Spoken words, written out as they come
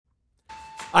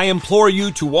I implore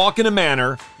you to walk in a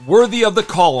manner worthy of the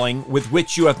calling with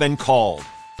which you have been called,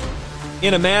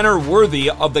 in a manner worthy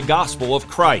of the gospel of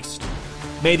Christ.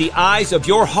 May the eyes of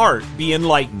your heart be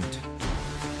enlightened.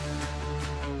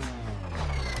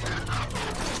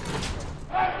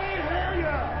 Let me hear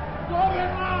you! Blow it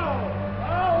loud!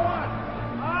 A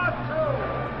 1, A 2,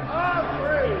 A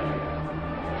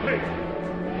 3. Please.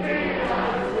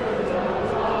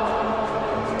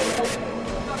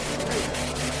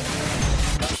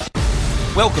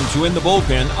 Welcome to In the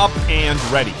Bullpen, Up and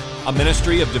Ready, a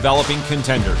ministry of developing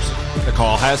contenders. The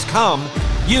call has come.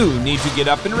 You need to get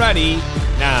up and ready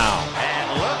now.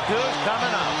 And look who's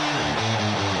coming up.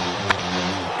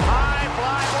 High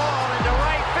fly ball into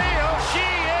right field. She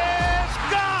is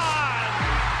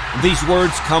gone. These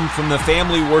words come from the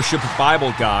Family Worship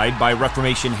Bible Guide by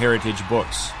Reformation Heritage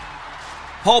Books.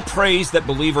 Paul prays that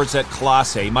believers at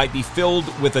Colossae might be filled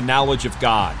with the knowledge of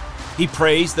God. He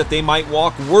prays that they might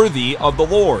walk worthy of the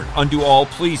Lord, unto all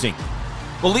pleasing.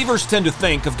 Believers tend to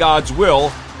think of God's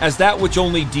will as that which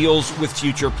only deals with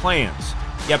future plans.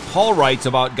 Yet Paul writes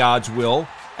about God's will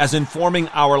as informing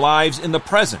our lives in the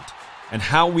present and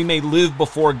how we may live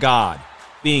before God,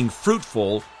 being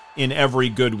fruitful in every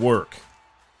good work.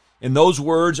 And those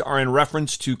words are in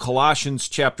reference to Colossians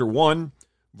chapter 1,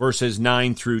 verses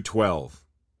 9 through 12.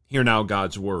 Hear now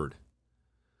God's word.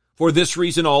 For this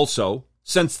reason also,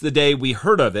 since the day we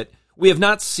heard of it, we have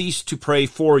not ceased to pray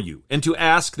for you, and to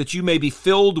ask that you may be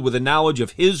filled with the knowledge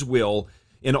of His will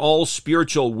in all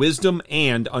spiritual wisdom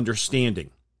and understanding,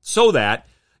 so that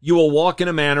you will walk in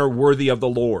a manner worthy of the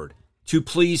Lord, to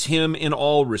please Him in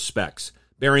all respects,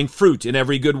 bearing fruit in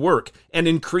every good work, and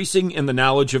increasing in the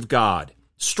knowledge of God,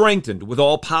 strengthened with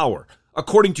all power,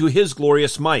 according to His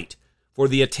glorious might, for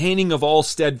the attaining of all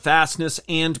steadfastness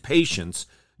and patience,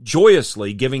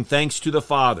 joyously giving thanks to the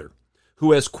Father,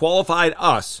 who has qualified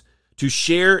us to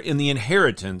share in the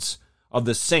inheritance of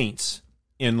the saints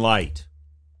in light.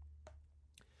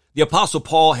 The Apostle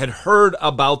Paul had heard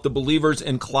about the believers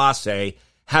in Colossae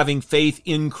having faith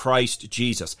in Christ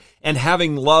Jesus and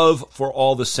having love for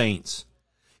all the saints.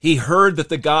 He heard that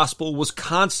the gospel was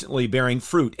constantly bearing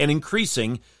fruit and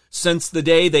increasing since the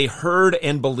day they heard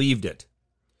and believed it.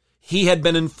 He had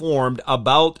been informed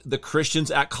about the Christians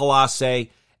at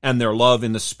Colossae and their love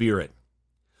in the Spirit.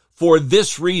 For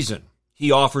this reason,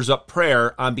 he offers up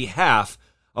prayer on behalf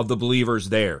of the believers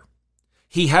there.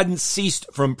 He hadn't ceased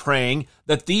from praying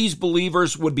that these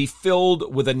believers would be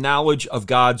filled with a knowledge of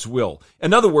God's will.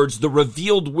 In other words, the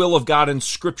revealed will of God in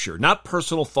Scripture, not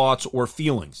personal thoughts or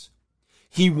feelings.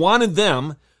 He wanted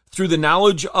them, through the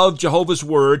knowledge of Jehovah's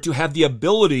Word, to have the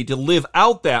ability to live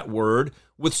out that Word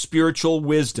with spiritual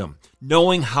wisdom,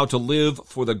 knowing how to live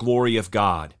for the glory of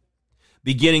God.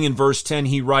 Beginning in verse 10,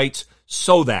 he writes,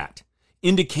 so that,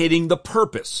 indicating the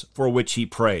purpose for which he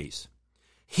prays.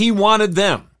 He wanted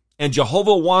them, and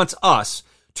Jehovah wants us,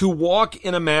 to walk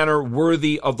in a manner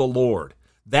worthy of the Lord,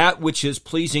 that which is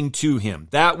pleasing to Him,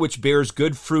 that which bears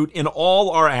good fruit in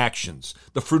all our actions,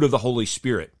 the fruit of the Holy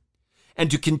Spirit,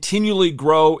 and to continually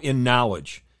grow in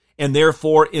knowledge, and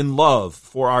therefore in love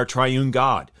for our triune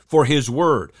God, for His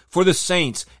Word, for the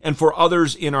saints, and for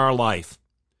others in our life.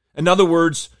 In other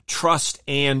words, trust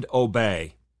and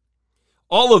obey.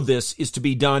 All of this is to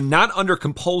be done not under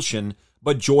compulsion,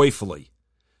 but joyfully.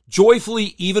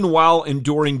 Joyfully even while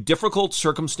enduring difficult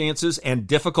circumstances and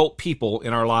difficult people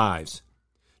in our lives.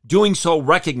 Doing so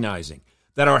recognizing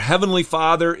that our Heavenly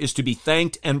Father is to be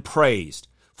thanked and praised,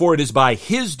 for it is by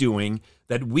His doing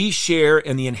that we share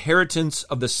in the inheritance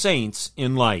of the saints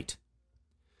in light.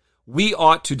 We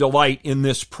ought to delight in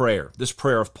this prayer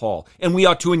of Paul, and we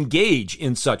ought to engage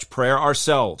in such prayer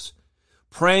ourselves,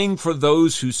 praying for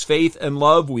those whose faith and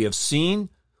love we have seen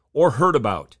or heard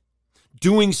about.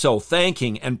 Doing so,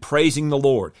 thanking and praising the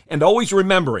Lord, and always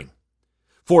remembering,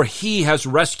 for He has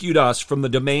rescued us from the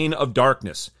domain of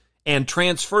darkness and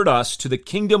transferred us to the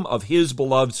kingdom of His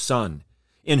beloved Son,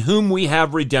 in whom we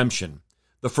have redemption,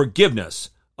 the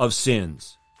forgiveness of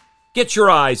sins. Get your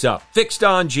eyes up, fixed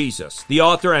on Jesus, the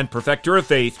author and perfecter of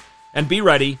faith, and be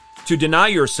ready to deny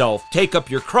yourself, take up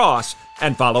your cross,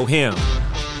 and follow Him.